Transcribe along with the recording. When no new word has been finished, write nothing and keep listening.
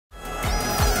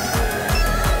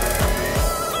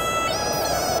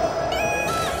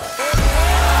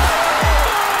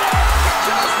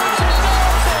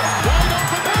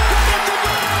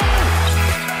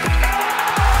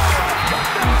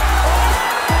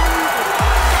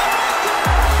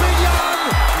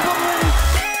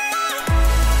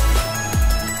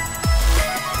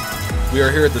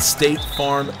are here at the State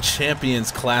Farm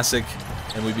Champions Classic,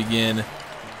 and we begin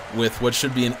with what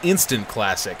should be an instant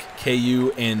classic,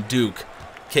 KU and Duke.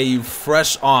 KU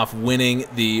fresh off winning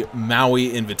the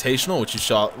Maui Invitational,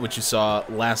 which you saw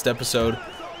last episode.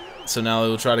 So now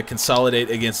they'll try to consolidate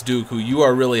against Duke, who you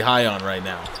are really high on right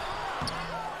now.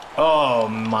 Oh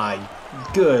my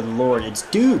good lord, it's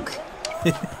Duke.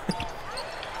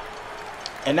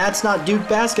 And that's not Duke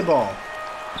basketball.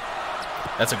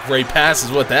 That's a great pass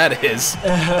is what that is.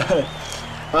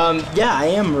 Yeah, I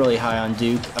am really high on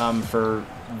Duke for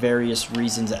various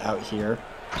reasons out here.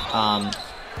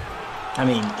 I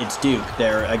mean, it's Duke.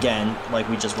 They're, again, like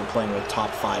we just were playing with top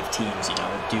 5 teams, you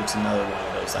know. Duke's another one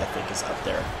of those I think is up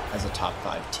there as a top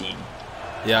 5 team.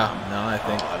 Yeah, no, I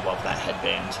think. Oh, I love that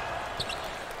headband.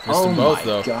 Missed them both,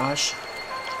 though. Oh, my gosh.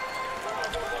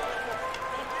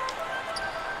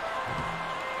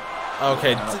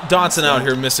 Okay, Dotson out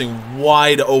here missing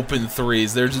wide open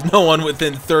threes. There's no one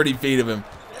within 30 feet of him.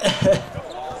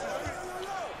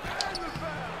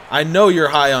 I know you're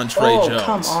high on Trey Jones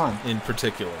come on. in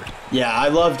particular. Yeah, I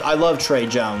love Trey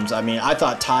Jones. I mean, I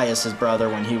thought Tyus, his brother,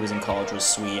 when he was in college was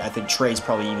sweet. I think Trey's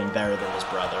probably even better than his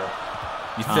brother.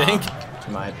 You think?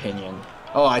 In my opinion.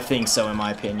 Oh, I think so, in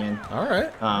my opinion. All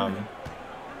right.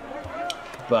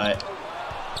 But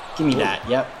give me that.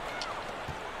 Yep.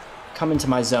 Come into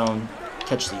my zone.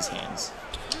 Catch these hands.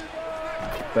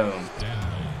 Boom.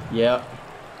 Yep.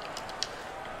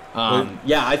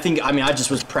 Yeah, I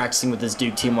just was practicing with this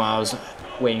Duke team while I was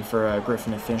waiting for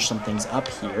Griffin to finish some things up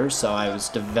here, so I was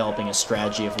developing a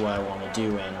strategy of what I want to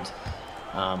do, and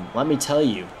let me tell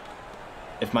you,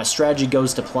 if my strategy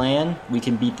goes to plan, we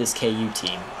can beat this KU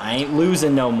team. I ain't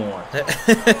losing no more.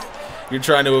 You're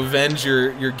trying to avenge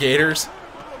your Gators?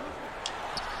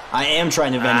 I am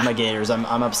trying to avenge my Gators.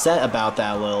 I'm upset about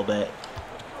that a little bit.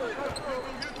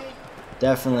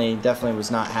 Definitely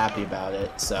was not happy about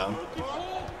it, so...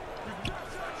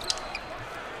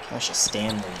 Gosh,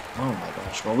 Stanley. Oh my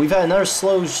gosh. Well, we've had another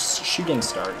slow shooting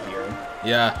start here.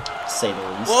 Yeah. To say the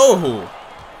least. Whoa!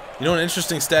 You know an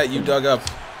interesting stat you dug up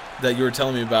that you were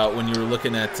telling me about when you were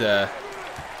looking at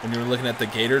the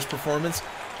Gators' performance?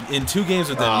 In 2 games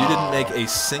with them, you didn't make a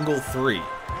single 3.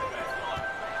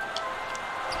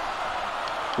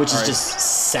 Which is just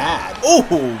sad. Oh!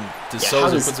 Yeah,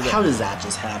 how does that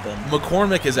just happen?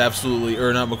 McCormick is absolutely,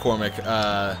 or not McCormick,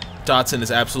 Dotson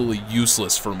is absolutely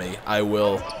useless for me. I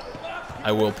will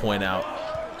point out.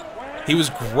 He was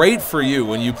great for you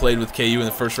when you played with KU in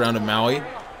the first round of Maui.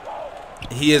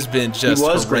 He has been just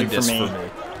horrendous for me.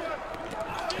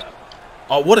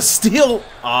 Oh, what a steal!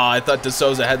 Ah, I thought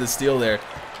DeSouza had the steal there.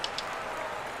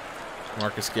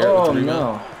 Marcus Garrett with the rebound.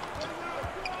 No.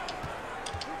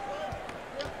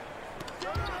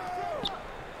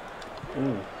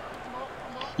 Ooh.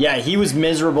 Yeah, he was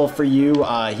miserable for you.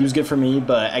 He was good for me,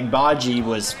 but Agbaji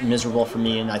was miserable for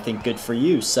me, and I think good for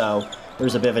you. So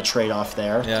there's a bit of a trade-off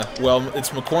there. Yeah, well, it's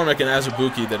McCormick and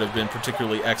Azubuike that have been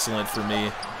particularly excellent for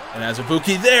me. And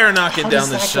Azubuike there knocking down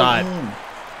the shot.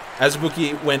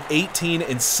 Azubuike went 18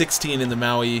 and 16 in the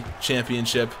Maui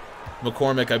championship.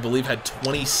 McCormick, I believe, had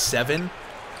 27.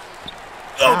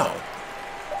 Oh,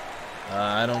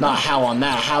 I don't know. Not how on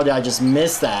that. How did I just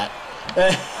miss that?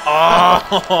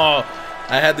 Oh,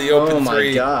 I had the open 3. Oh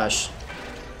my gosh.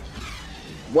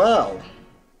 Well,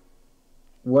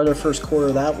 what a first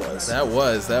quarter that was. That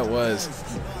was.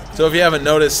 So if you haven't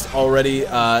noticed already,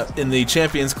 in the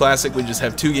Champions Classic, we just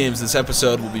have 2 games this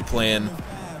episode. We'll be playing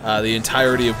the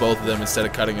entirety of both of them instead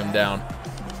of cutting them down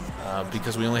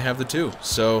because we only have the 2.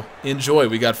 So enjoy.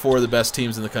 We got 4 of the best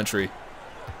teams in the country.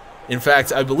 In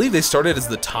fact, I believe they started as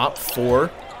the top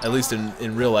 4. At least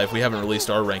in real life. We haven't released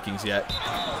our rankings yet.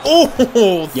 Oh,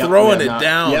 throwing it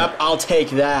down. Yep, I'll take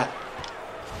that.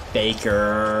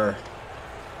 Baker.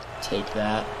 Take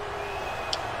that.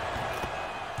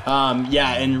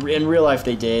 Yeah, in real life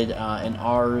they did. In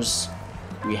ours,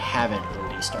 we haven't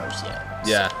released ours yet.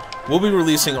 Yeah. We'll be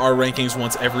releasing our rankings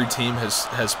once every team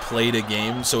has played a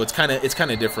game. So it's kind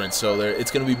of different. So it's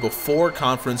going to be before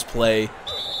conference play,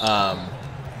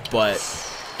 but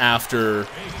after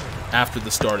the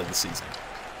start of the season.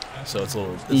 So it's a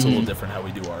little different how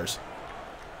we do ours.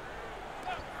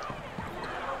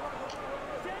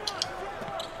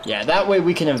 Yeah, that way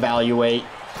we can evaluate.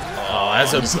 Oh,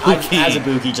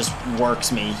 Azubuike just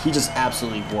works me. He just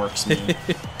absolutely works me.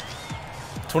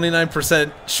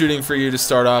 29% shooting for you to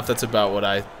start off. That's about what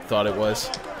I thought it was.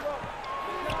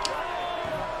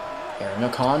 Aaron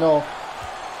O'Connell.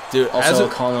 Dude, also,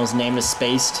 O'Connell's name is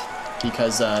spaced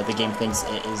because the game thinks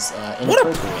it is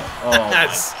inappropriate. Oh my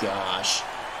gosh.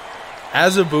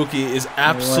 Azubuike is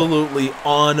absolutely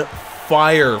on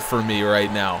fire for me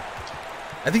right now.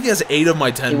 I think he has 8 of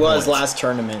my 10 He was points. last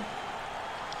tournament.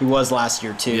 He was last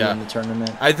year too in the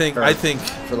tournament. I think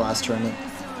for last tournament.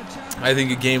 I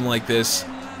think a game like this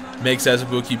makes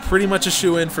Azubuike pretty much a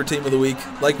shoe-in for Team of the Week.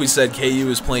 Like we said, KU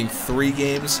is playing 3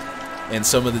 games, and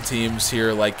some of the teams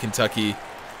here, like Kentucky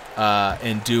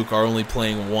and Duke, are only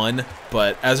playing 1.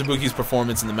 But Azubuike's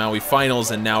performance in the Maui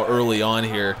Finals and now early on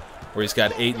here, where he's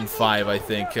got 8 and 5, I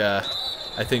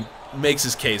think makes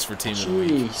his case for Team of the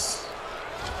Week.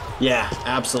 Yeah,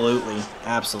 absolutely,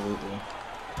 absolutely.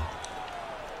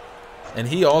 And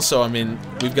he also, I mean,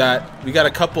 we got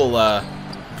a couple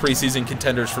preseason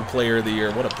contenders for Player of the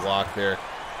Year. What a block there,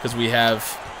 because we have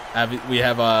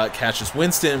Cassius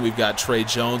Winston, we've got Trey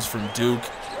Jones from Duke,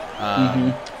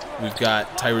 we've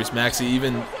got Tyrese Maxey,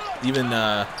 even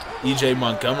E.J.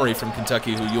 Montgomery from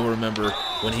Kentucky, who you'll remember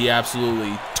when he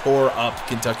absolutely tore up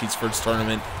Kentucky's first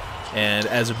tournament, and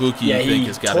Azubuike, yeah, I think,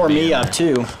 has got to be tore me up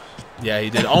too. Yeah, he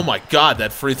did. Oh my God,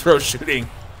 that free throw shooting.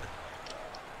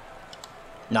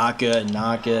 Not good,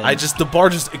 not good. The bar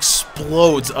just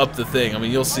explodes up the thing. I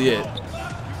mean, you'll see it.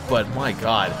 But my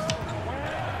God.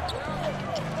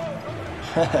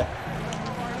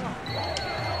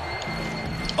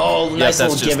 Oh, nice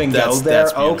little give and go there.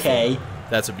 Okay.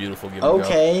 That's a beautiful give and go.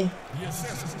 Okay.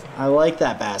 I like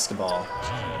that basketball.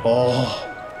 Oh.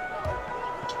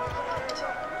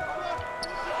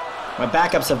 My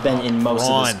backups have been in most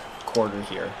of this quarter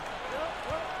here.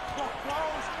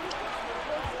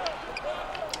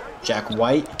 Jack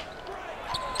White.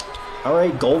 All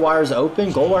right, Goldwire's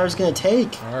open. Goldwire's going to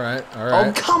take. All right, all right.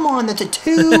 Oh, come on. That's a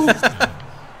 2.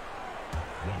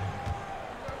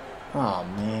 Oh,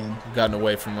 man. I've gotten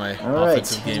away from my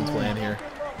offensive game plan here.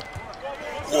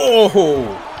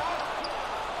 Whoa!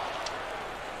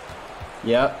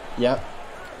 Yep, yep.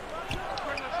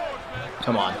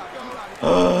 Come on.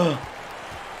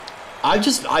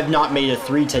 I've not made a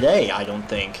 3 today, I don't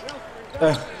think.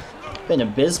 Been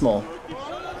abysmal.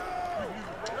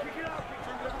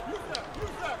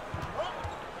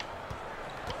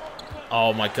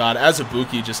 Oh my God,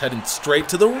 Azubuike just heading straight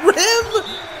to the rim!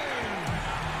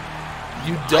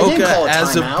 Udoka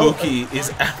Azubuike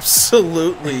is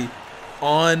absolutely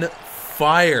on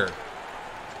fire.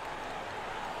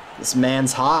 This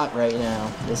man's hot right now.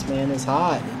 This man is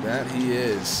hot. That he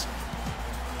is.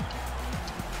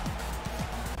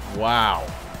 Wow.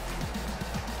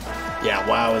 Yeah,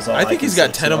 wow is all I think he's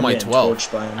got 10 of my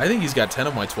 12. I think he's got 10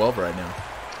 of my 12 right now.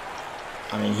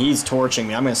 I mean, he's torching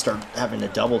me. I'm going to start having to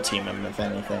double team him, if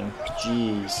anything.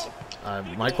 Jeez.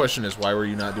 My question is, why were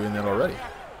you not doing that already?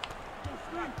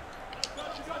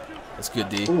 That's good,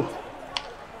 D. Ooh.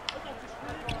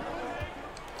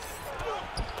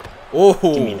 Oh.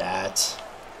 Give me that.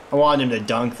 I wanted him to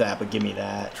dunk that, but give me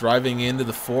that. Driving into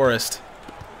the forest.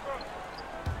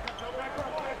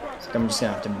 It's like I'm just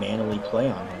going to have to manually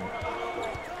play on him.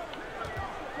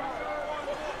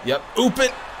 Yep. Oop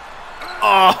it.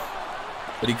 Oh.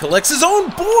 But he collects his own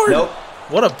board. Nope.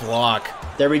 What a block.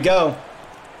 There we go.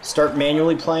 Start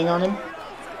manually playing on him.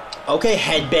 Okay,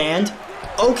 headband.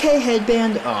 Okay,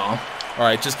 headband. Oh. All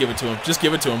right, just give it to him. Just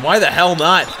give it to him. Why the hell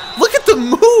not? Look at the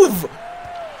move.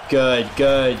 Good,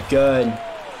 good, good.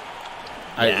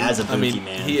 I mean,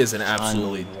 man. He is an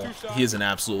absolutely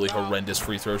horrendous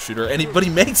free throw shooter, but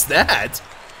he makes that.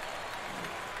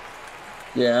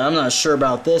 Yeah, I'm not sure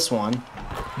about this one.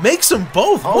 Makes them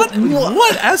both. Oh, what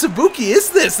Azubuike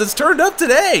is this that's turned up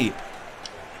today?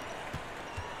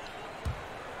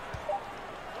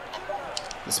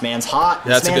 This man's hot.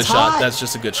 That's a good shot. That's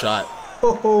just a good shot.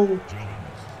 Oh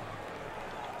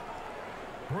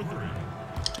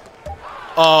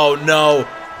no.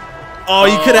 Oh,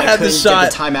 you could have had the shot. I couldn't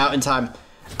get the timeout in time.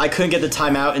 I couldn't get the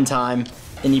timeout in time,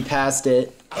 and he passed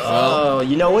it. Oh,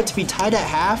 you know what? To be tied at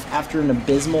half after an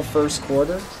abysmal first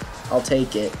quarter, I'll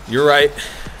take it. You're right.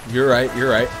 You're right. You're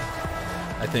right.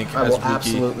 I think I will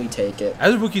absolutely take it.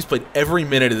 Azubuike's played every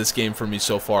minute of this game for me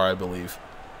so far, I believe.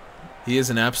 He is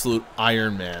an absolute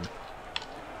Iron Man.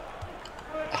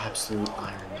 Absolute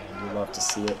Iron Man. You love to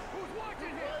see it.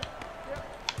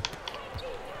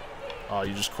 Oh,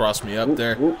 you just crossed me up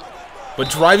there. But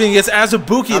driving against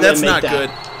Azubuike, that's not good.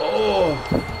 Oh.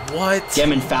 What? Get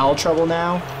him in foul trouble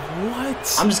now.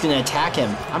 What? I'm just going to attack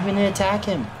him. I'm going to attack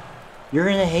him. You're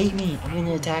going to hate me. I'm going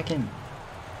to attack him.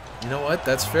 You know what?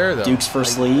 That's fair, though. Duke's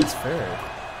first lead. That's fair.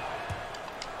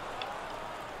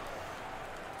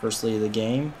 First lead of the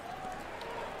game.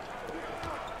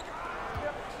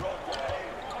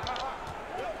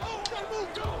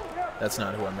 That's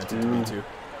not who I meant it to be to.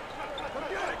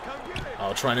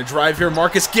 Oh, trying to drive here,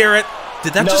 Marcus Garrett.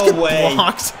 Did that just get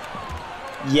blocked?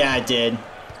 Yeah, it did.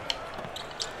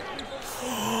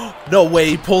 No way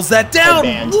he pulls that down.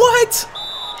 Headband. What?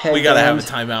 We gotta have a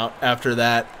timeout after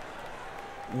that.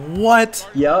 What?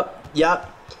 Yep.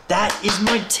 That is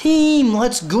my team.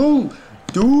 Let's go,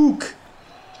 Duke.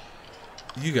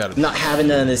 You gotta. Not having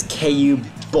none of this KU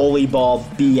bully ball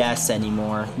BS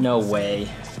anymore. No way.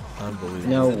 Unbelievable.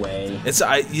 No way.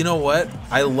 You know what?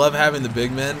 I love having the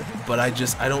big men, but I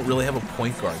don't really have a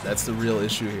point guard. That's the real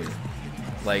issue here.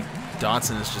 Like,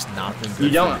 Dotson has just not been good.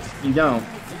 You don't. You don't.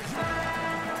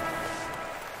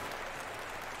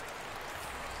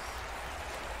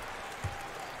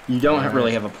 You don't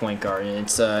really have a point guard, and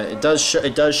it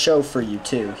does show for you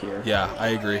too here. Yeah, I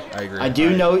agree. I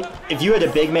do know if you had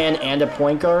a big man and a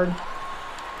point guard.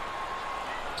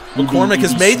 McCormick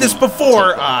has made this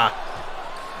before.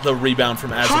 The rebound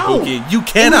from Azubuike. You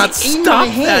cannot stop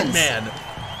that man.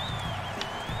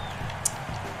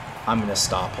 I'm gonna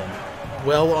stop him.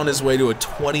 Well on his way to a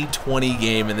 2020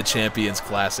 game in the Champions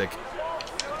Classic.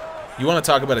 You want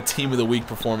to talk about a Team of the Week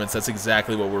performance? That's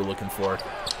exactly what we're looking for.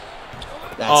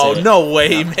 No way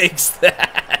he makes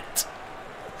that.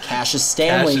 Cassius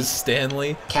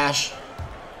Stanley. Cash.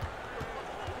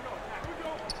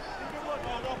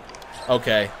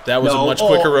 Okay, that was a much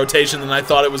quicker rotation than I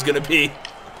thought it was going to be.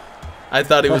 I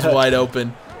thought he was wide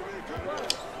open.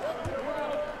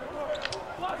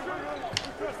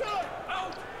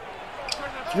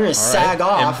 You're going to sag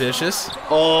off. Ambitious.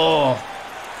 Oh.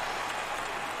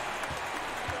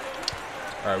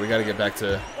 All right, we got to get back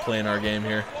to playing our game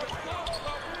here.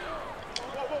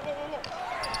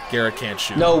 Garrett can't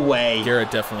shoot. No way.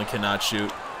 Garrett definitely cannot shoot.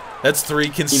 That's 3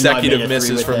 consecutive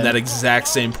misses from that exact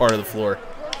same part of the floor.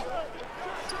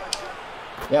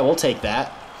 Yeah, we'll take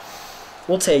that.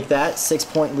 We'll take that.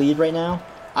 6-point lead right now.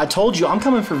 I told you, I'm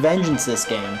coming for vengeance this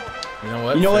game. You know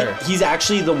what? What? He's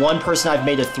actually the one person I've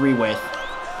made a 3 with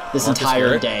this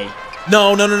entire day.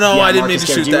 No. Yeah, I didn't mean to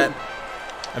shoot that.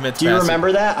 I meant to Do you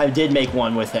remember that? I did make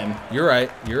one with him. You're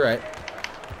right.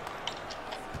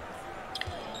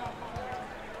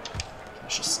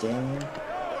 Just stand.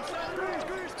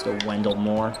 Let's go Wendell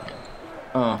more.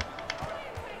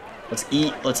 Let's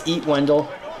eat Wendell.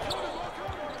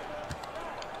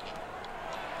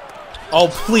 Oh,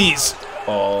 please.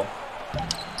 Oh.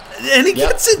 And he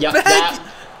gets it back.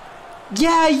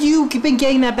 Yeah, you've been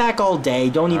getting that back all day.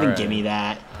 Don't even give me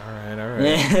that. All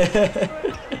right.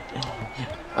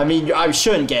 I mean, I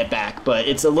shouldn't get back, but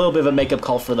it's a little bit of a makeup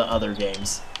call for the other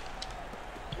games.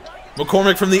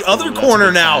 McCormick from the other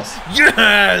corner now.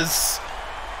 Yes!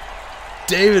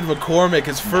 David McCormick,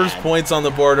 his first points on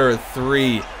the board are a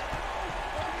 3.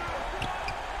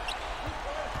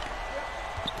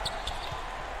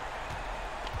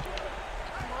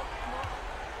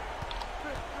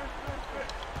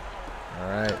 All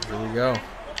right, here we go.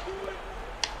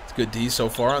 It's good D so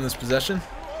far on this possession.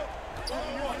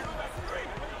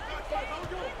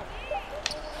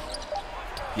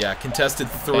 Yeah, contested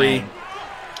 3. Bang.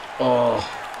 Oh.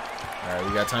 All right,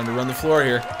 we got time to run the floor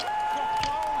here.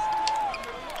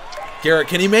 Garrett,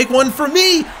 can he make one for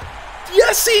me?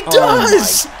 Yes, he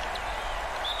does!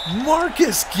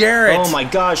 Marcus Garrett. Oh, my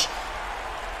gosh.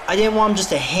 I didn't want him just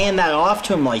to hand that off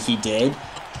to him like he did.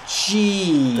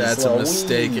 Jeez. That's a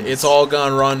mistake. It's all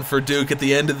gone wrong for Duke at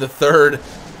the end of the third.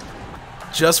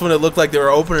 Just when it looked like they were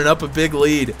opening up a big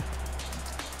lead.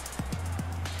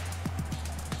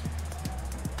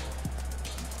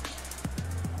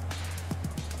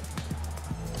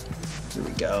 Here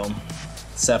we go.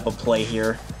 Set up a play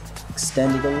here.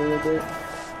 Extend it a little bit.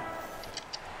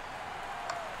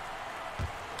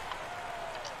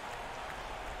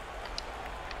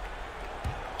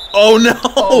 Oh no!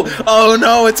 Oh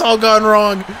no, it's all gone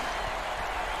wrong.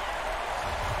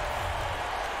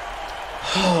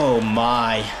 Oh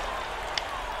my.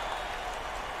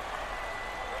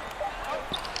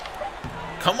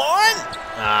 Come on!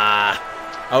 I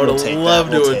would have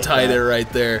loved to have tied it right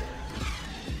there.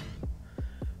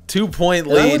 2-point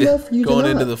lead going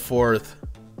into the fourth.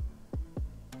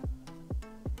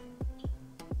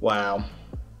 Wow.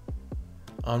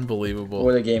 Unbelievable.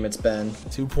 What a game it's been.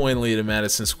 2-point lead at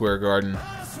Madison Square Garden.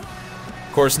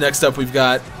 Of course, next up we've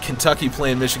got Kentucky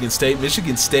playing Michigan State.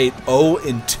 Michigan State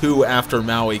 0-2 after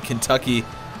Maui. Kentucky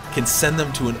can send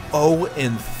them to an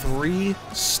 0-3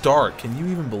 start. Can you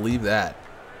even believe that?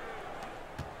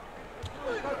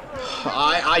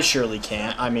 I surely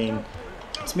can't. I mean,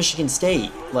 it's Michigan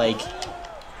State. Like,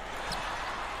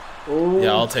 ooh.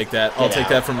 Yeah, I'll take that. I'll take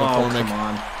that from McCormick. Oh, come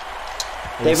on.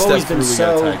 They've always been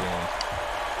so.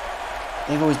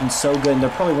 They've always been so good, and they're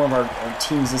probably one of our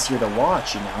teams this year to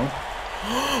watch. You know.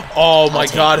 Oh my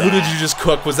God! Who did you just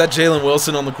cook? Was that Jalen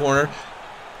Wilson on the corner?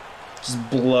 Just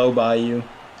blow by you.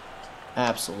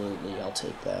 Absolutely, I'll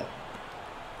take that.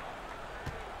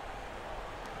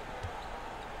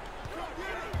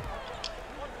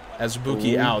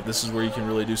 Azubuike out. This is where you can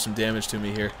really do some damage to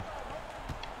me here.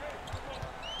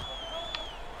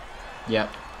 Yep.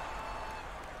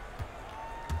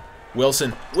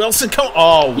 Wilson, come!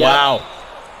 Oh, yep. Wow!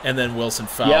 And then Wilson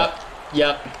foul.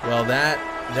 Yep. Well,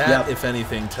 that if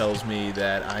anything tells me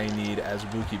that I need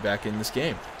Azubuike back in this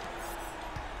game.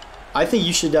 I think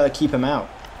you should keep him out.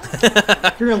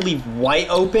 You're gonna leave White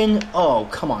open? Oh,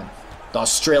 come on, the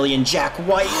Australian Jack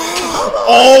White.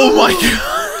 Oh my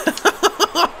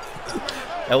God!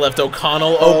 I left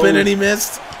O'Connell open and he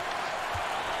missed.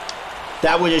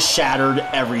 That would have shattered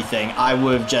everything. I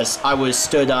would have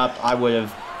stood up.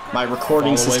 My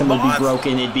recording system would be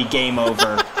broken. It'd be game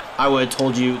over. I would have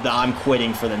told you that I'm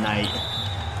quitting for the night.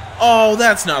 Oh,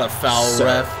 that's not a foul,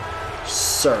 ref.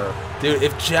 Sir. Dude,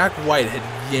 if Jack White had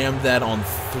yammed that on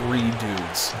 3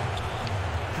 dudes.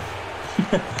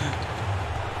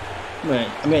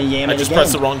 I'm gonna yam it I just again.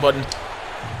 pressed the wrong button.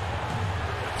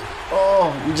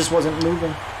 Oh, he just wasn't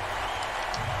moving.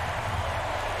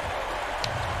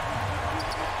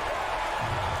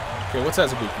 Okay, what's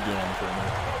Azubuike doing on the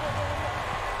perimeter?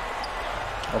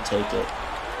 I'll take it.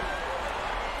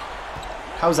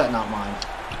 How is that not mine?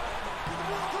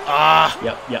 Ah!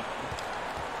 Yep.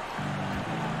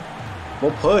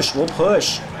 We'll push. You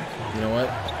know what?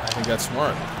 I think that's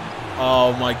smart.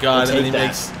 Oh my God! We'll and then he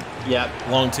makes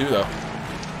long 2 though.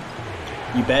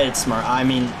 You bet it's smart. I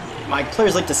mean, my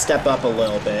players like to step up a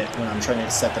little bit when I'm trying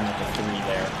to set them up a 3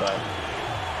 there, but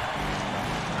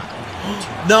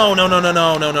no.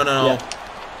 Yeah.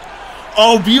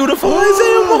 Oh, beautiful,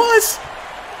 Isaiah Moss.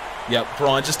 Yep,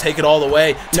 Braun, just take it all the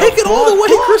way. Take it all the way,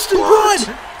 Christian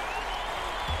Braun.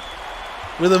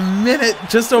 With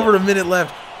just over a minute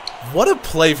left. What a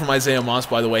play from Isaiah Moss,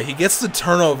 by the way. He gets the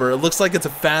turnover. It looks like it's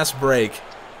a fast break.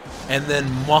 And then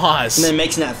Moss. And then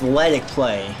makes an athletic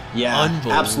play. Yeah,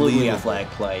 absolutely athletic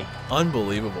play.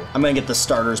 Unbelievable. I'm going to get the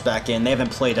starters back in. They haven't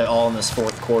played at all in this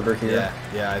 4th quarter here.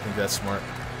 Yeah, I think that's smart.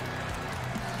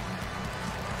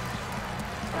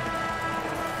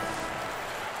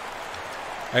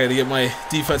 I got to get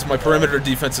my perimeter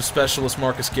defensive specialist,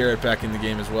 Marcus Garrett, back in the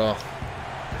game as well.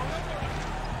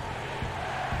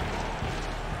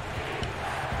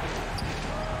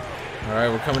 All right,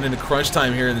 we're coming into crunch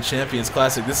time here in the Champions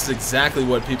Classic. This is exactly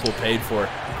what people paid for.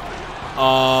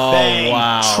 Oh, bang.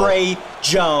 Wow. Trey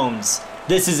Jones.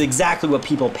 This is exactly what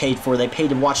people paid for. They paid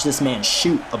to watch this man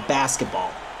shoot a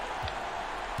basketball.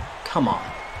 Come on.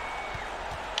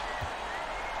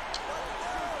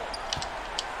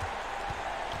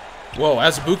 Whoa,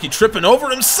 Azubuike tripping over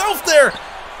himself there.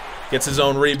 Gets his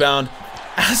own rebound.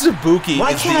 Azubuike is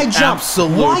the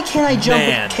absolute man. Why can't I jump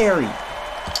and carry?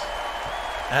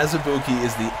 Azubuike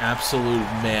is the absolute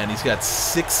man. He's got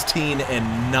 16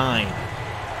 and 9.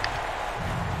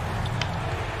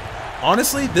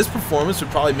 Honestly, this performance would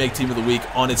probably make Team of the Week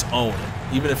on its own,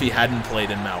 even if he hadn't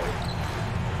played in Maui.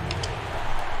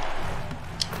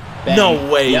 Bang. No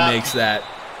way he makes that.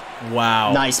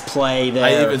 Wow. Nice play there.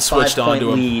 I even switched on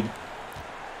to him. Lead.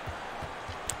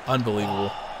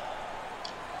 Unbelievable.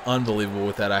 Unbelievable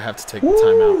with that. I have to take the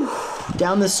timeout.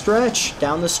 Down the stretch.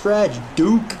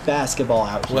 Duke basketball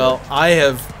out here. Well, I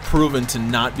have proven to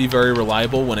not be very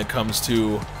reliable when it comes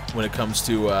to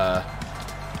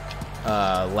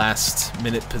last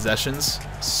minute possessions.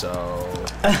 So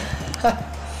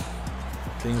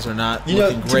things are not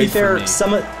looking great for me.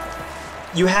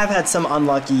 You have had some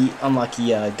unlucky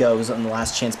goes on the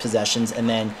last chance possessions, and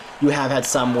then you have had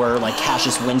some where, like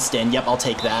Cassius Winston, yep, I'll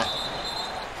take that.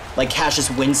 Like Cassius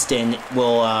Winston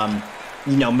will,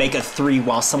 make a 3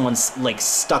 while someone's like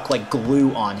stuck like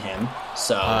glue on him.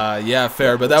 So yeah,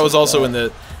 fair, but that was also in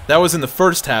the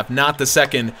first half, not the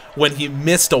second, when he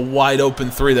missed a wide open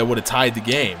 3 that would have tied the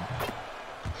game.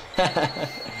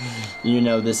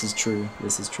 This is true.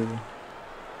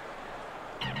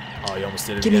 Oh, he almost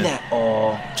did it Give again. me that.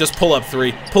 Oh. Just pull up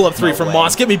 3. Pull up 3 from way.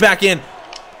 Moss. Get me back in.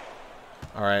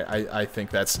 All right, I think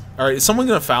that's... All right, is someone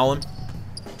going to foul him?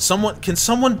 Can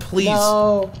someone please...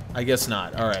 No. I guess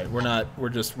not. All right,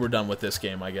 we're done with this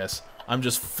game, I guess. I'm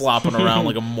just flopping around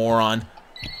like a moron.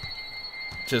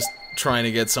 Just trying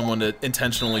to get someone to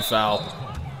intentionally foul.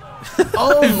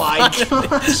 Oh my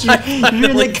gosh! You're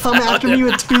gonna come after me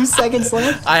with 2 seconds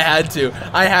left? I had to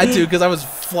because I was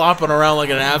flopping around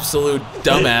like an absolute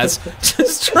dumbass,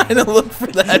 just trying to look for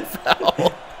that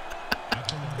foul.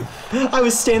 I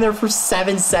was standing there for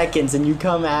 7 seconds, and you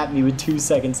come at me with 2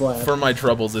 seconds left. For my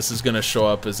troubles, this is gonna show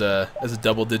up as a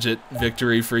double-digit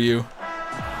victory for you.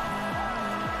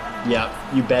 Yep,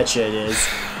 you betcha it is.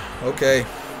 Okay.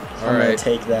 I'm gonna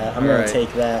take that. I'm gonna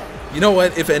take that. You know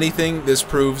what? If anything, this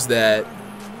proves that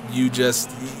you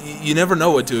never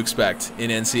know what to expect in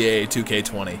NCAA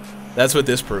 2K20. That's what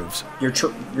this proves. You're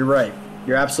right.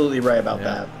 You're absolutely right about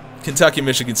that. Kentucky,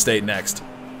 Michigan State next.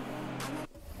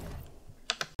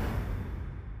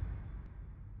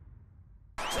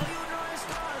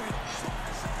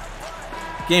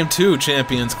 Game 2,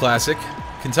 Champions Classic.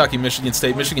 Kentucky, Michigan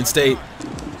State. Michigan State,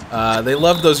 they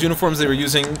loved those uniforms they were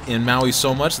using in Maui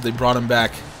so much that they brought them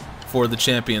back for the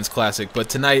Champions Classic. But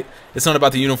tonight, it's not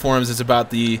about the uniforms, it's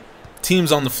about the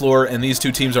teams on the floor, and these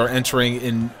two teams are entering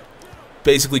in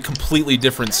basically completely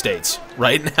different states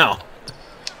right now.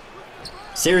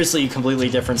 Seriously, completely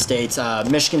different states.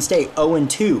 Michigan State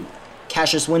 0-2.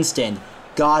 Cassius Winston,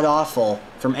 god-awful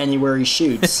from anywhere he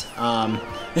shoots.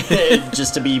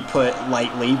 Just to be put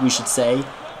lightly, we should say.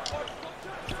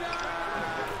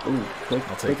 Ooh,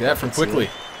 I'll take that from quickly.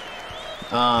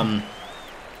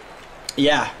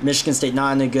 Yeah, Michigan State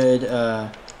not in a good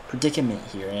predicament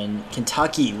here, and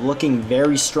Kentucky looking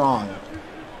very strong.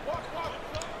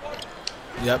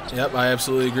 Yep, I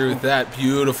absolutely agree with that.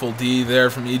 Beautiful D there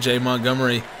from E.J.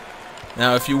 Montgomery.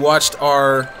 Now, if you watched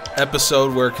our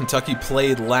episode where Kentucky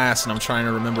played last, and I'm trying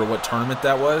to remember what tournament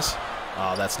that was.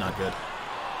 Oh, that's not good.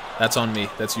 That's on me.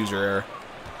 That's user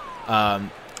error.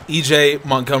 E.J.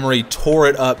 Montgomery tore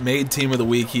it up, made Team of the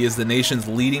Week. He is the nation's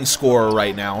leading scorer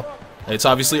right now. It's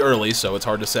obviously early, so it's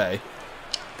hard to say.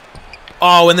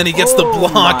 Oh, and then he gets the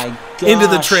block into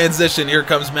the transition. Here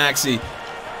comes Maxey.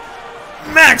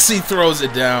 Maxey throws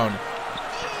it down.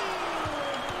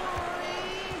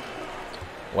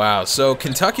 Wow, so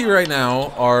Kentucky right now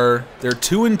they're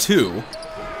 2-2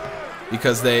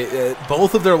 because they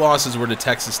both of their losses were to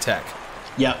Texas Tech.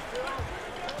 Yep.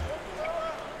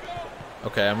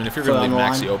 Okay, I mean if you're going to leave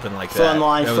Maxey open like that,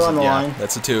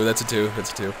 that's a two. That's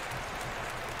a two.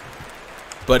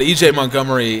 But E.J.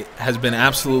 Montgomery has been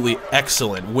absolutely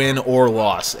excellent, win or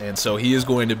loss, and so he is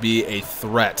going to be a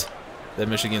threat that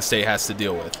Michigan State has to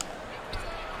deal with.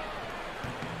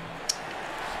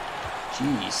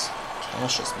 Jeez,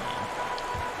 Cassius, man.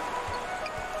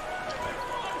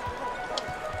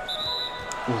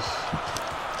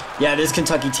 Oof. Yeah, this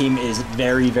Kentucky team is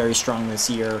very, very strong this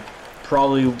year.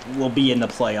 Probably will be in the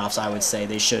playoffs, I would say.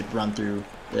 They should run through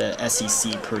the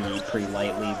SEC pretty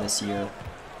lightly this year.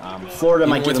 Florida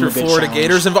might give them a big Florida challenge.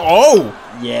 Gators and oh!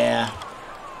 Yeah.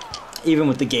 Even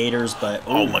with the Gators, but...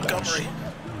 Oh, Montgomery.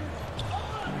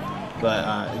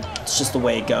 But it's just the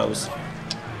way it goes.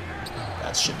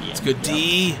 That should be it. It's good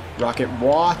D. Rocket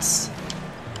Watts.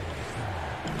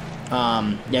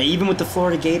 Yeah, even with the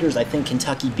Florida Gators, I think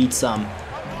Kentucky beats them,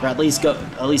 or at least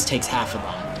takes half of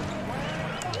them.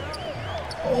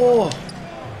 Oh.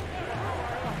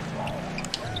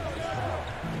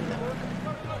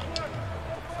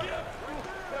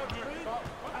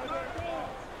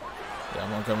 Yeah,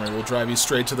 Montgomery will drive you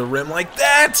straight to the rim like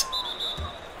that.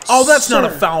 Oh, that's not a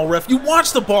foul, ref. You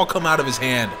watch the ball come out of his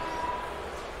hand.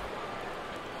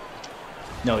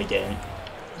 No, he didn't.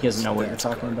 He doesn't know what you're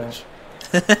talking about.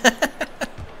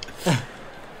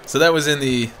 So that was in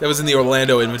the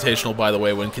Orlando Invitational, by the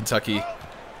way, when Kentucky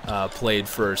played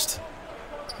first,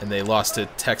 and they lost to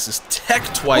Texas Tech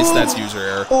twice. Oh. That's user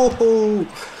error. Oh.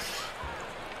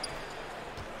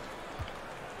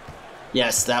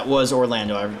 Yes, that was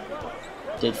Orlando. I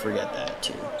did forget that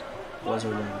too. It was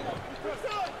Orlando.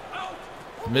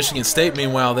 Michigan State,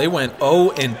 meanwhile, they went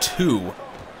 0-2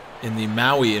 in the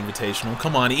Maui Invitational.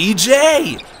 Come on,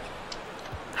 EJ!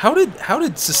 How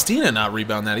did Sestina not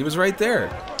rebound that? He was right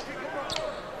there.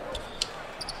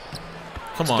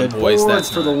 Come on, boys.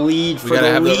 That's for the lead. We gotta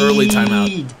have the early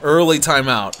timeout. Early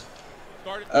timeout.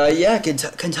 Yeah,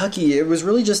 Kentucky. It was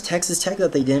really just Texas Tech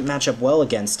that they didn't match up well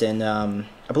against, and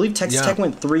I believe Texas Tech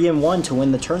went 3-1 to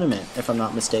win the tournament, if I'm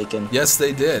not mistaken. Yes,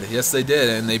 they did. Yes, they did,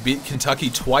 and they beat Kentucky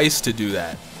twice to do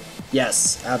that.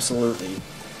 Yes, absolutely.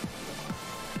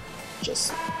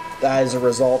 Just that is a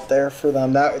result there for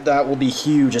them. That will be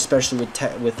huge, especially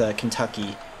with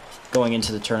Kentucky going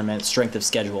into the tournament, strength of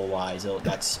schedule wise.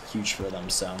 That's huge for them.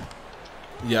 So.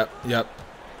 Yep.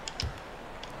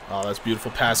 Oh, that's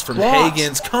beautiful pass from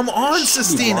Higgins. Come on,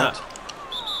 Sestina.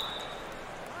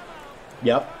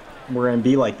 Yep, we're gonna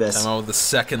be like this. With the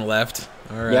second left.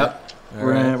 All right. Yep,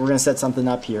 we're gonna set something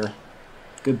up here.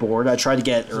 Good board. I tried to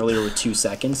get earlier with 2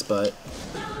 seconds, but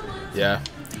yeah.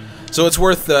 So it's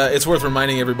worth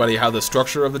reminding everybody how the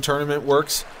structure of the tournament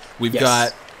works. We've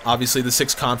got obviously the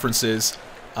 6 conferences.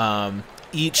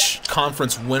 Each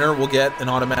conference winner will get an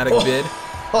automatic bid.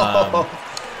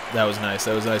 That was nice.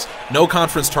 That was nice. No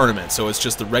conference tournament, so it's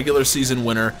just the regular season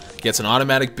winner gets an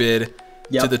automatic bid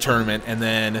to the tournament, and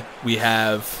then we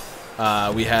have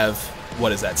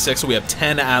what is that? 6. So we have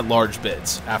 10 at-large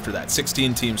bids after that.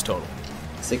 16 teams total.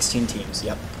 16 teams.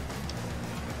 Yep.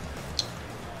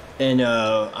 And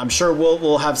I'm sure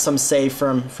we'll have some say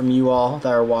from you all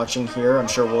that are watching here. I'm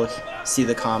sure we'll see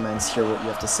the comments, hear what you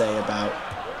have to say about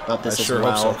this I as sure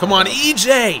well. hope so. Come on,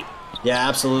 EJ! Yeah,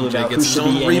 absolutely. EJ gets his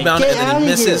own rebound and then he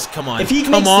misses. Come on.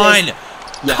 Come on!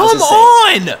 Yeah, Come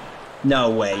on! No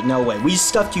way, no way. We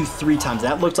stuffed you 3 times.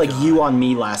 That looked like you on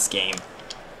me last game.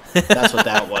 That's what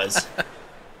that was.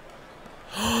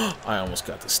 I almost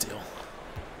got the steal.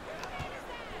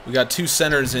 We got 2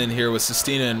 centers in here with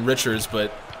Sestina and Richards,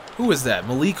 but who is that?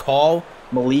 Malik Hall?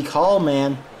 Malik Hall,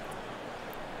 man.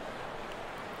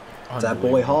 That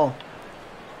boy Hall.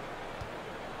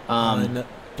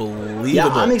 Unbelievable. Yeah,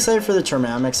 I'm excited for the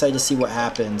tournament. I'm excited to see what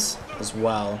happens as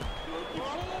well.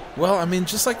 Well, I mean,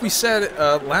 just like we said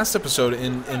last episode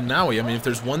in Maui, I mean, if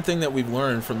there's one thing that we've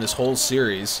learned from this whole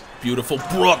series, beautiful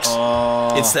Brooks,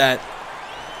 it's that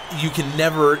you can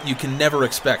never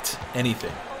expect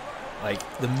anything.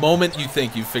 Like, the moment you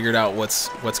think you've figured out what's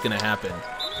going to happen,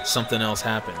 something else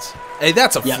happens. Hey,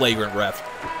 that's a flagrant ref.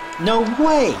 No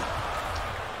way.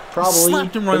 Probably.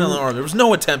 Slapped him right on the arm. There was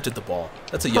no attempt at the ball.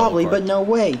 That's a yellow card. Probably, but no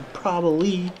way.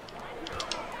 Probably.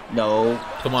 No.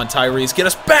 Come on, Tyrese. Get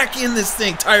us back in this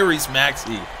thing. Tyrese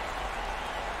Maxey.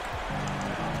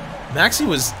 Maxey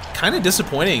was kind of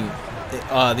disappointing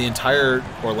the entire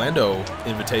Orlando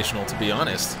Invitational, to be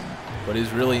honest. But he's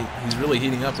really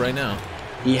heating up right now.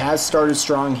 He has started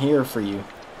strong here for you.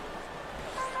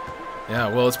 Yeah,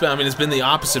 well, it's been the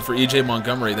opposite for EJ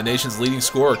Montgomery, the nation's leading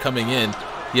scorer coming in.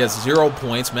 He has 0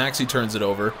 points. Maxey turns it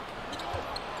over.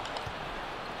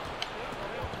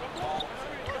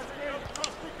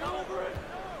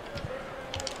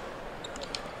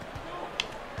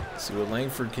 See what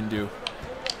Langford can do.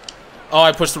 Oh,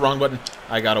 I pushed the wrong button.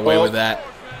 I got away with that.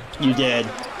 You did.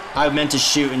 I meant to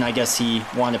shoot, and I guess he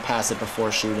wanted to pass it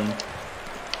before shooting.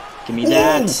 Give me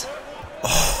that.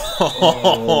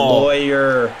 Oh,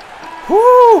 lawyer.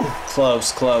 Woo!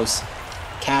 Close, close.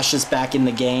 Cash is back in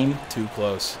the game. Too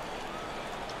close.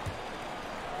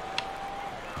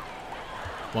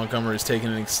 Montgomery's taking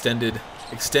an extended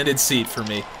seat for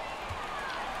me.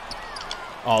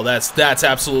 Oh, that's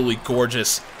absolutely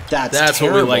gorgeous. That's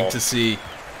what we like to see.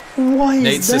 Why is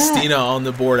Nate that? Sestina on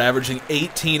the board, averaging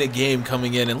 18 a game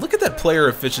coming in. And look at that player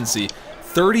efficiency.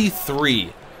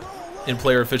 33 in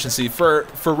player efficiency. For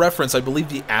reference, I believe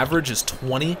the average is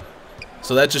 20.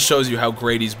 So that just shows you how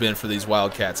great he's been for these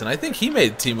Wildcats. And I think he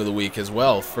made Team of the Week as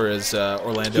well for his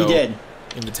Orlando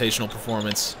Invitational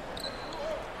performance.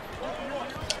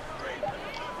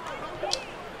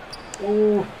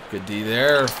 Ooh. Good D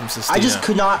there from Sestina. I just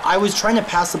could not. I was trying to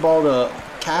pass the ball to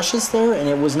Cassius there, and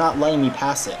it was not letting me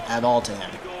pass it at all to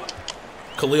him.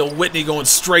 Khalil Whitney going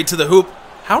straight to the hoop.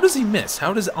 How does he miss?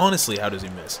 Honestly, how does he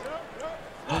miss?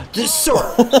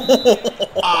 Sir.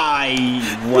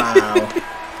 Wow.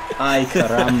 Ay,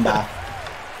 caramba.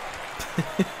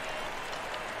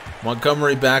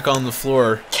 Montgomery back on the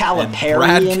floor. Calipari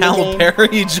Brad in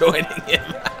Calipari joining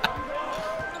him.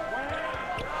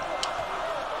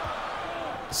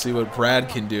 See what Brad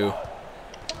can do.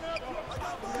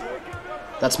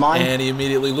 That's mine. And he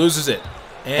immediately loses it.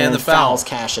 And the fouls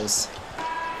Cassius.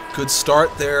 Good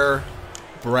start there,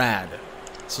 Brad.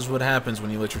 This is what happens when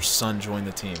you let your son join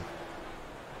the team.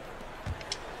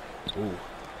 Ooh.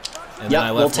 And then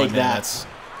I left we'll take that.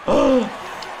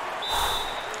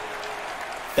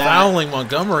 Fouling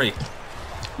Montgomery.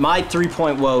 My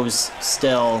 3-point woes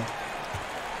still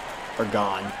are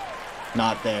gone.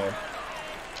 Not there.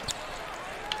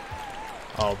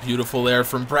 Oh, beautiful there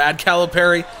from Brad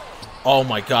Calipari. Oh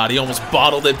my God, he almost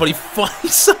bottled it, but he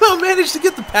somehow managed to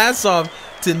get the pass off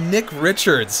to Nick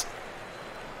Richards.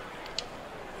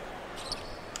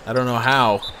 I don't know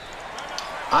how.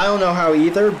 I don't know how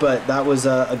either, but that was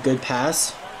a good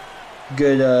pass.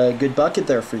 Good bucket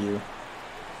there for you.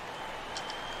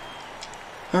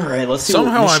 All right, let's see.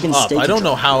 Somehow what I'm Michigan up. State I don't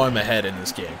know try. how I'm ahead in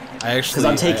this game. Because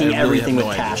I'm taking I really everything have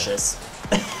with no idea. Cassius.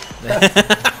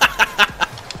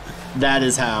 That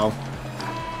is how.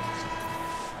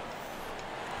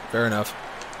 Fair enough.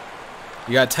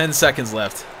 You got 10 seconds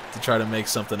left to try to make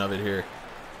something of it here.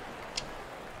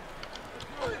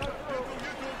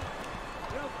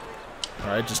 All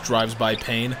right, just drives by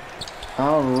Payne.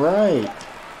 All right.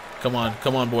 Come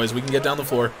on, boys. We can get down the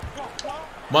floor.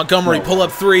 Montgomery, pull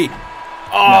up 3.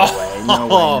 Oh,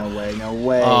 no way, no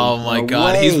way. Oh my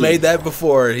God, he's made that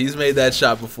before. He's made that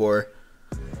shot before.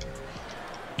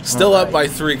 Still up by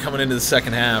 3 coming into the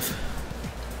second half.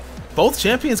 Both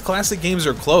Champions Classic games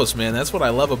are close, man. That's what I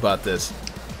love about this.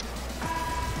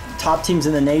 Top teams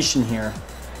in the nation here.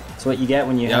 That's what you get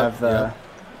when you have the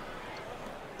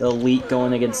elite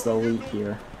going against the elite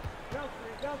here.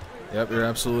 Yep, you're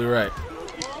absolutely right.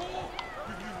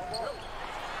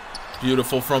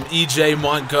 Beautiful from E.J.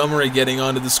 Montgomery getting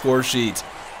onto the score sheet.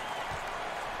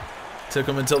 Took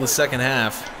him until the second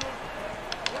half.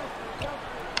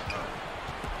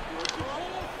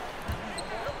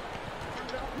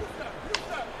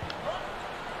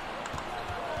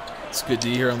 It's good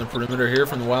D here on the perimeter here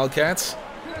from the Wildcats.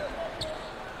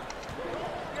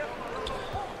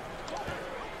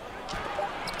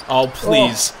 Oh,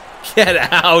 please. Oh. Get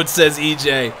out, says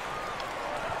EJ.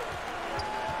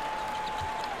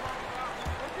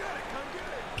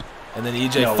 And then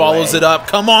EJ follows it up.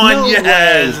 Come on, no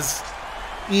yes!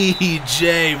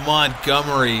 EJ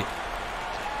Montgomery.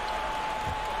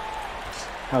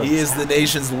 He is the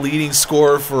nation's leading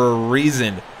scorer for a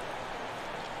reason.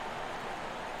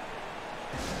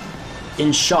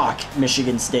 In shock,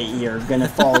 Michigan State here. Going to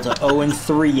fall to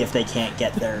 0-3 if they can't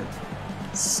get their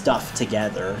stuff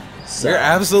together. So. You're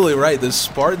absolutely right. The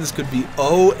Spartans could be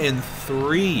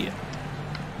 0-3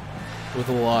 with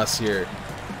a loss here.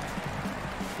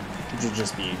 Which would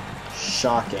just be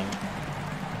shocking.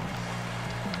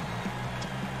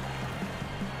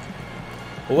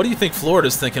 Well, what do you think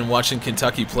Florida's thinking watching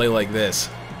Kentucky play like this?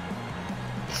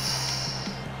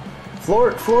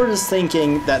 Florida's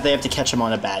thinking that they have to catch him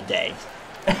on a bad day.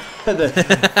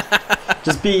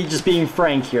 just being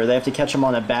frank here, they have to catch him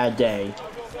on a bad day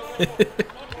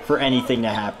for anything to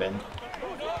happen.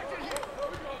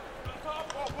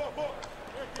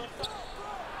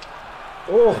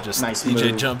 Oh, nice move.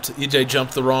 EJ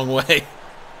jumped the wrong way.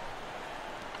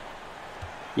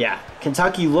 Yeah,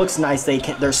 Kentucky looks nice.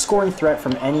 They're scoring threat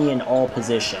from any and all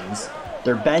positions.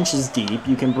 Their bench is deep.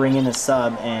 You can bring in a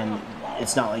sub, and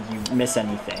it's not like you miss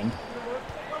anything.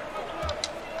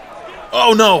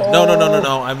 Oh no!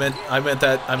 No! I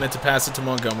meant to pass it to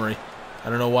Montgomery. I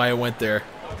don't know why I went there.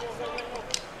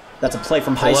 That's a play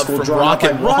from high school. From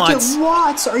Rocket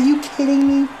Watts. Are you kidding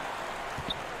me?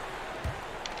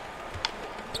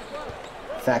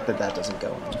 The fact that doesn't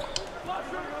go in.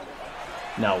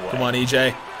 No way. Come on,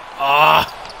 EJ.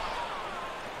 Ah!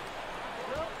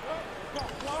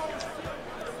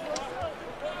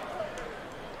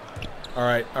 All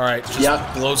right.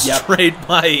 Just blow straight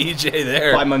by EJ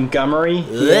there. By Montgomery.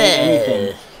 He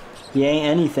ain't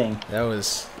anything. That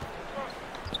was...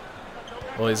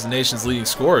 Well, he's the nation's leading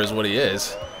scorer is what he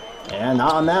is. Yeah,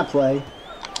 not on that play.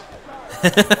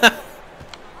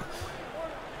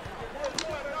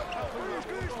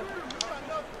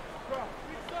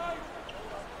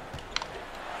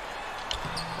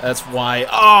 That's why.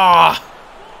 Ah!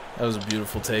 That was a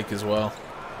beautiful take as well.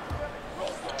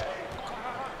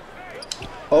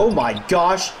 Oh my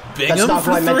gosh. Bingham That's not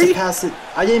for what I meant three? to pass it.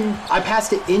 I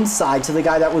passed it inside to the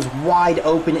guy that was wide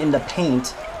open in the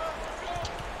paint.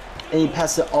 And he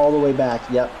passed it all the way back.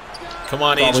 Yep. Come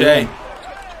on, EJ.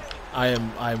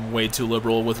 I'm way too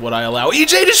liberal with what I allow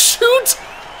EJ to shoot.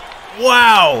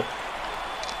 Wow.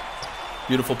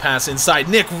 Beautiful pass inside.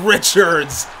 Nick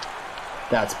Richards.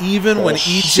 That's even when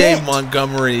EJ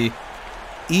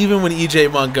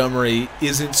Montgomery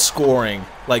isn't scoring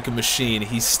like a machine,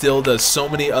 he still does so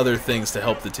many other things to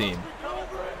help the team.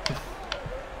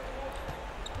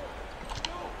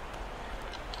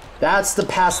 That's the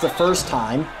pass the first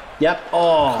time. Yep.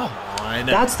 Oh. Come on.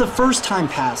 That's the first time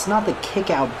pass, not the kick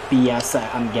out BS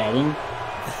that I'm getting.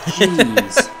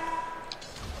 Jeez.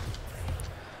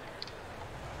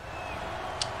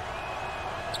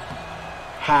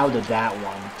 How did that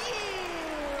one?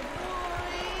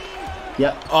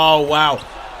 Yep. Oh, wow.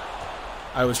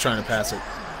 I was trying to pass it.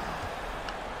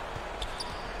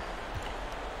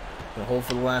 The hold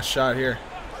for the last shot here.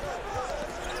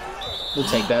 We'll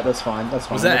take that. That's fine. That's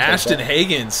fine. Was that Ashton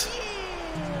Hagens?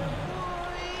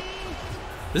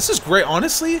 This is great.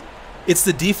 Honestly, it's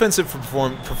the defensive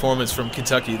performance from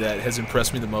Kentucky that has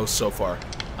impressed me the most so far.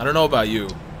 I don't know about you.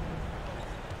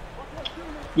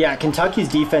 Yeah, Kentucky's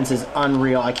defense is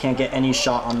unreal. I can't get any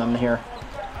shot on them here.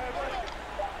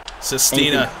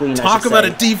 Sestina. Talk about a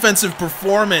defensive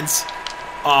performance.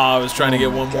 Oh, I was trying to get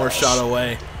one more shot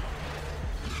away.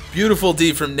 Beautiful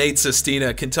D from Nate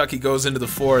Sestina. Kentucky goes into the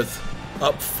fourth,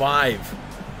 up 5.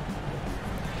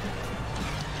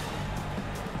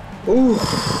 Ooh.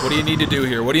 What do you need to do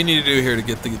here? What do you need to do here to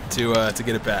get to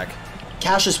get it back?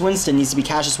 Cassius Winston needs to be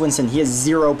Cassius Winston. He has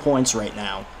 0 points right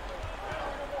now.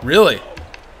 Really?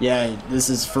 Yeah, this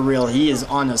is for real. He is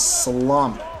on a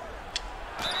slump.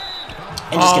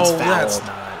 And just gets fouled. That's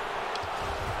not.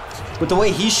 With the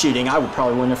way he's shooting, I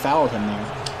probably wouldn't have fouled him there.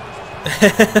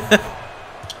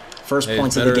 First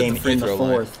points of the game in the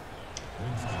fourth.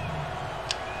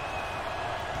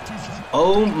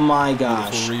 Oh my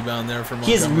gosh. Beautiful rebound there from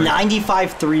He has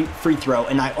 95 free throw,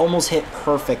 and I almost hit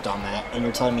perfect on that, and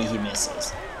you're telling me he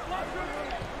misses.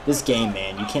 This game,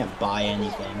 man, you can't buy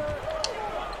anything.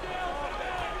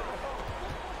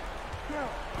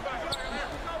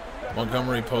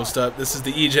 Montgomery post up. This is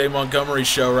the E.J. Montgomery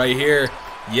show right here.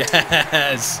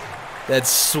 Yes! That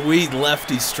sweet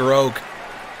lefty stroke.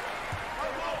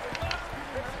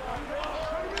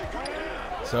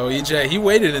 So E.J., he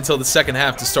waited until the second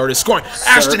half to start his scoring.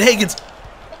 Ashton Hagans!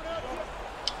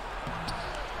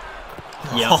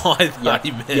 Yep. Oh, I thought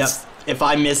he missed. Yep. If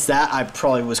I missed that, I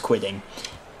probably was quitting.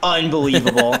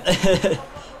 Unbelievable.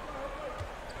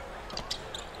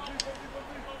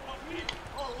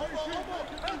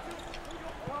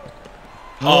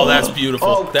 Oh, that's beautiful.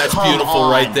 Oh, that's come beautiful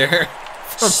on. right there.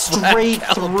 Straight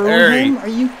through him? Are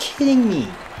you kidding me?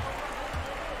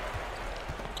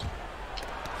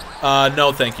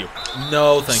 No, thank you.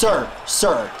 No, thank you.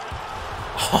 Sir.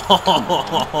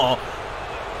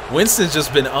 Winston's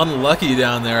just been unlucky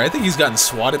down there. I think he's gotten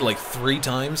swatted like 3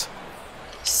 times.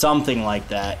 Something like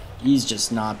that. He's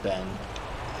just not been.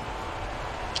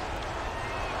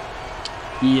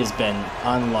 He has been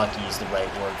unlucky is the right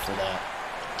word for that.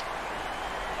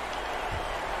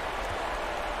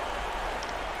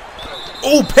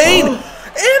 Oh, Payne! And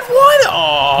what?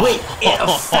 Oh. Wait, a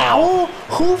foul?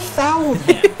 Who fouled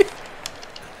him?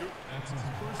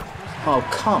 Oh,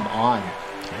 come on.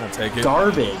 I'll take it.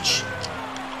 Garbage.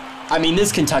 I mean,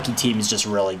 this Kentucky team is just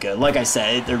really good. Like I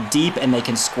said, they're deep and they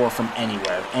can score from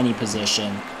anywhere, any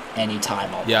position, any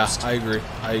time almost. Yeah, I agree.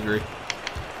 I agree.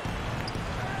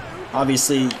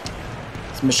 Obviously,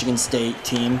 it's Michigan State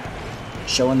team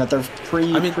showing that they're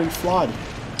pretty flawed.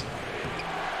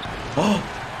 Oh,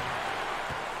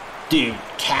 dude,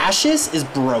 Cassius is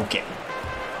broken.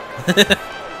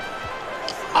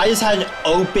 I just had an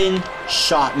open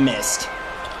shot missed,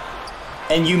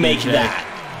 and you make that.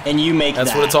 And you make that.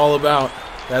 That's what it's all about.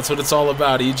 That's what it's all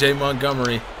about. E.J.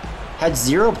 Montgomery. Had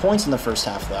 0 points in the first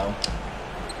half, though.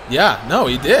 Yeah, no,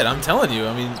 he did. I'm telling you.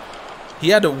 I mean, he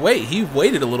had to wait. He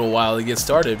waited a little while to get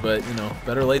started, but, you know,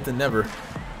 better late than never.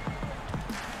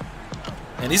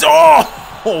 And he's...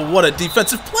 Oh, what a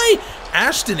defensive play.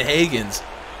 Ashton Hagans.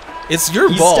 It's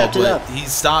your ball, but he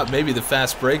stopped maybe the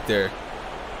fast break there.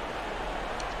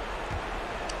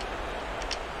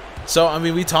 So, I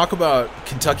mean, we talk about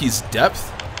Kentucky's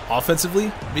depth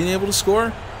offensively being able to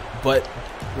score, but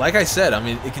like I said, I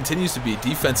mean, it continues to be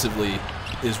defensively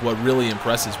is what really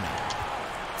impresses me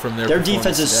from their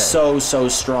defense is today. so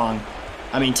strong.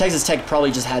 I mean, Texas Tech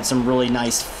probably just had some really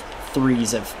nice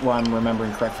threes, if I'm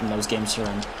remembering correct from those games for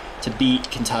him, to beat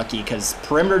Kentucky, because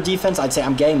perimeter defense, I'd say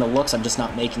I'm getting the looks, I'm just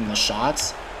not making the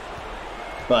shots.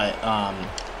 But,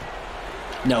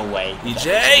 no way.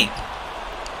 EJ!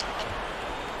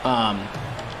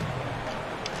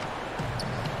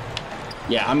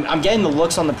 Yeah, I'm getting the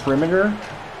looks on the perimeter.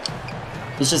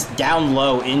 It's just down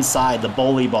low inside the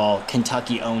bully ball.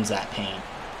 Kentucky owns that paint.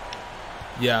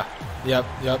 Yeah. Yep.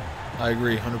 I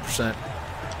agree, 100%.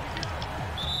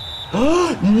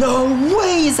 No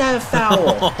way is that a foul!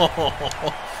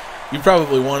 You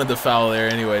probably wanted the foul there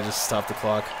anyway, just to stop the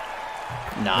clock.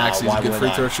 Nah, Maxi's a good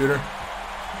free throw shooter.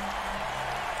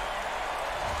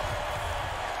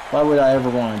 Why would I ever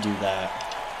want to do that?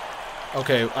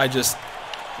 Okay, I just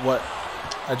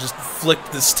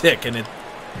flicked the stick and it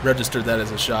registered that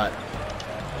as a shot.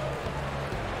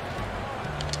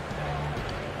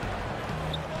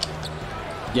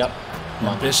 Yep.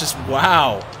 Ambitious.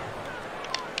 Wow.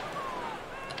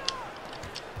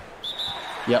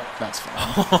 Yep, that's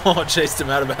fine. Oh, chased him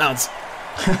out of bounds.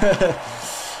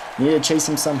 Need to chase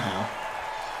him somehow.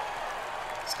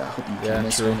 I hope you can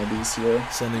miss one of these here.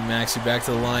 Sending Maxi back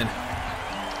to the line.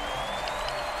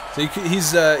 So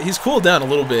he's cooled down a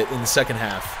little bit in the second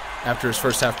half after his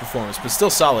first half performance, but still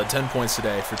solid. 10 points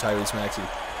today for Tyrese Maxey.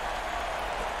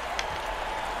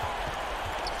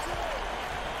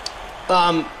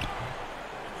 I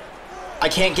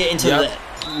can't get into the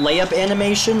layup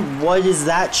animation. What is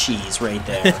that cheese right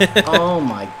there? Oh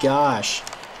my gosh.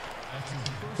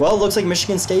 Well, it looks like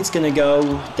Michigan State's gonna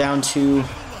go down to,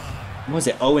 what was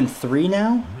it, 0-3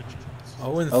 now?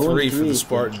 0-3 for the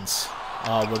Spartans.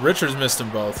 But Richards missed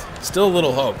them both. Still a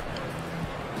little hope.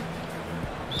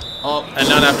 And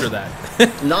not after that.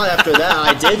 Not after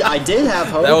that. I did have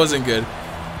hope. That wasn't good.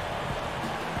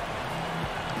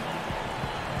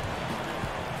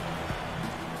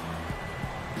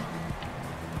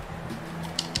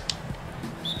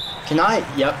 Can I?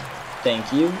 Yep.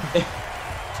 Thank you.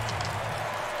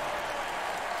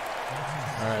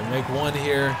 All right, make one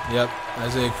here. Yep.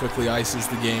 Isaiah quickly ices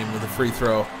the game with a free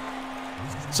throw.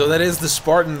 So that is the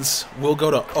Spartans will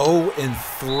go to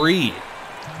 0-3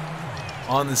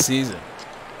 on the season.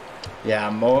 Yeah,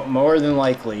 more than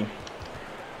likely.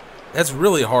 That's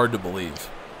really hard to believe.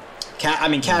 I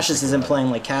mean, Cassius isn't playing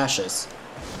like Cassius.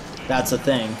 That's the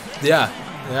thing. Yeah.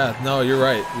 No, you're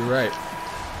right. You're right.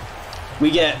 We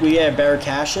get Bear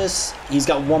Cassius. He's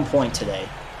got 1 point today.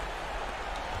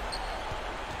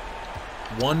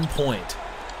 1 point.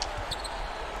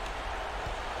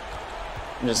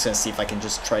 I'm just gonna see if I can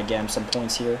just try to get him some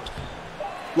points here.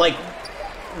 Like,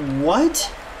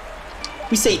 what?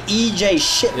 We say EJ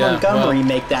shit Montgomery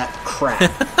make that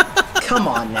crap. Come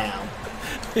on now.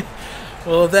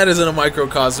 Well, that isn't a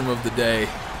microcosm of the day.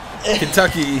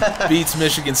 Kentucky beats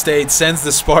Michigan State, sends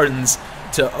the Spartans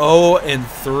to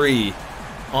 0-3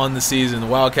 on the season. The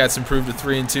Wildcats improved to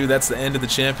 3-2. That's the end of the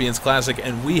Champions Classic,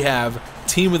 and we have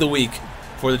Team of the Week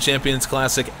for the Champions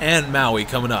Classic and Maui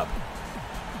coming up.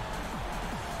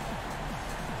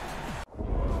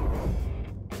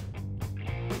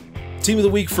 Team of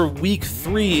the Week for Week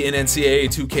 3 in NCAA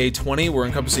 2K20. We're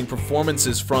encompassing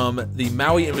performances from the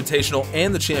Maui Invitational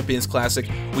and the Champions Classic.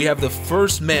 We have the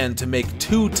first man to make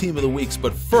 2 Team of the Weeks,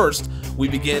 but first we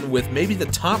begin with maybe the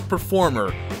top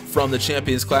performer from the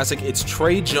Champions Classic. It's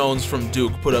Trey Jones from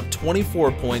Duke. Put up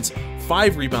 24 points,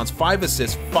 5 rebounds, 5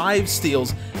 assists, 5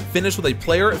 steals, finished with a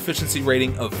player efficiency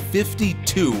rating of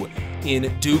 52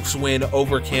 in Duke's win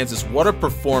over Kansas. What a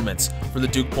performance for the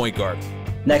Duke point guard.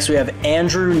 Next, we have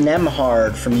Andrew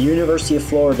Nemhard from University of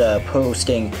Florida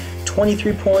posting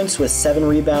 23 points with 7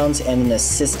 rebounds and an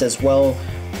assist as well,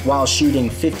 while shooting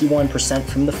 51%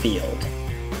 from the field.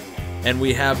 And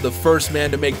we have the first man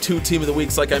to make 2 Team of the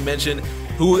Weeks, like I mentioned.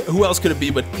 Who else could it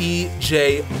be but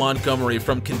E.J. Montgomery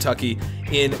from Kentucky?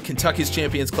 In Kentucky's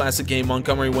Champions Classic game,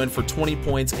 Montgomery went for 20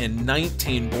 points and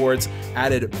 19 boards,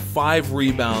 added 5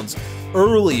 rebounds.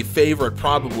 Early favorite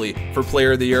probably for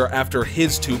Player of the Year after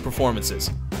his 2 performances.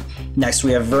 Next,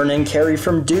 we have Vernon Carey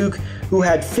from Duke, who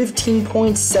had 15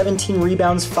 points, 17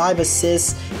 rebounds, 5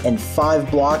 assists, and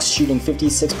 5 blocks, shooting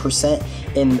 56%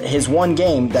 in his 1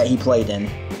 game that he played in.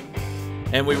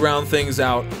 And we round things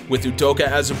out with Udoka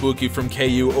Azubuike from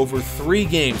KU. Over 3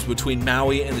 games between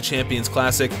Maui and the Champions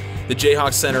Classic, the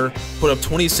Jayhawks center put up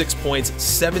 26 points,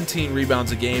 17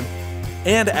 rebounds a game,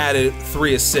 and added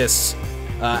 3 assists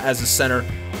as a center.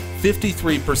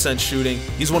 53% shooting.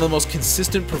 He's one of the most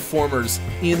consistent performers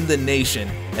in the nation,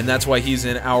 and that's why he's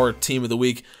in our Team of the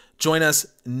Week. Join us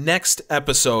next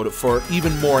episode for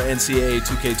even more NCAA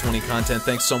 2K20 content.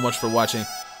 Thanks so much for watching.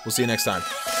 We'll see you next time.